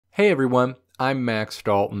Hey everyone, I'm Max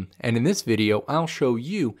Dalton, and in this video I'll show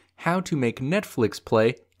you how to make Netflix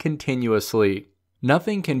play continuously.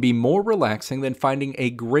 Nothing can be more relaxing than finding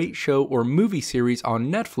a great show or movie series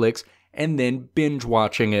on Netflix and then binge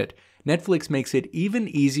watching it. Netflix makes it even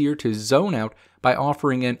easier to zone out by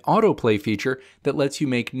offering an autoplay feature that lets you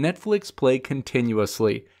make Netflix play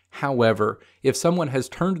continuously. However, if someone has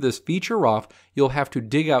turned this feature off, you'll have to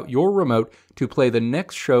dig out your remote to play the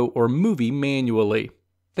next show or movie manually.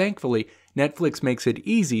 Thankfully, Netflix makes it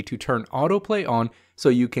easy to turn autoplay on so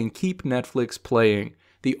you can keep Netflix playing.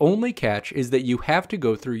 The only catch is that you have to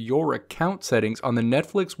go through your account settings on the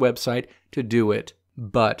Netflix website to do it.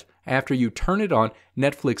 But after you turn it on,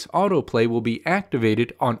 Netflix autoplay will be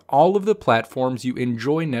activated on all of the platforms you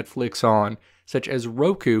enjoy Netflix on, such as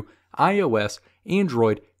Roku, iOS,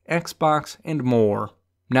 Android, Xbox, and more.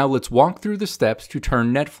 Now let's walk through the steps to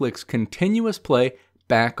turn Netflix continuous play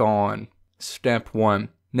back on. Step 1.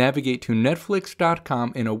 Navigate to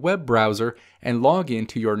Netflix.com in a web browser and log in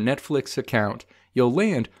to your Netflix account. You'll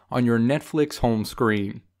land on your Netflix home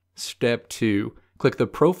screen. Step 2. Click the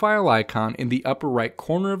profile icon in the upper right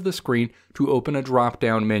corner of the screen to open a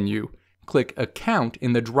drop-down menu. Click Account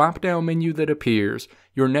in the drop-down menu that appears.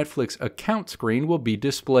 Your Netflix account screen will be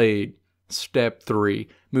displayed. Step 3.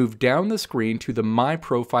 Move down the screen to the My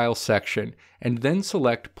Profile section, and then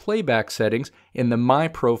select Playback Settings in the My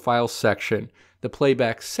Profile section. The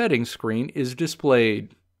Playback Settings screen is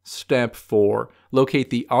displayed. Step 4. Locate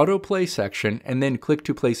the Autoplay section and then click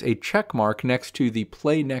to place a check mark next to the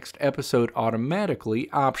Play Next Episode Automatically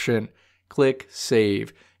option. Click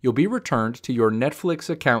Save. You'll be returned to your Netflix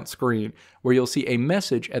account screen, where you'll see a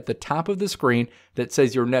message at the top of the screen that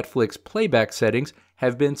says your Netflix playback settings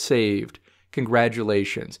have been saved.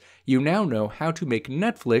 Congratulations! You now know how to make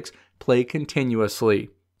Netflix play continuously.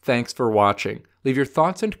 Thanks for watching. Leave your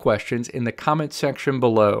thoughts and questions in the comment section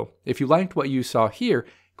below. If you liked what you saw here,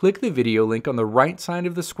 click the video link on the right side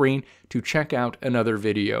of the screen to check out another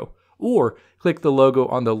video. Or click the logo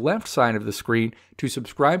on the left side of the screen to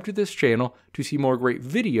subscribe to this channel to see more great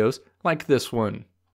videos like this one.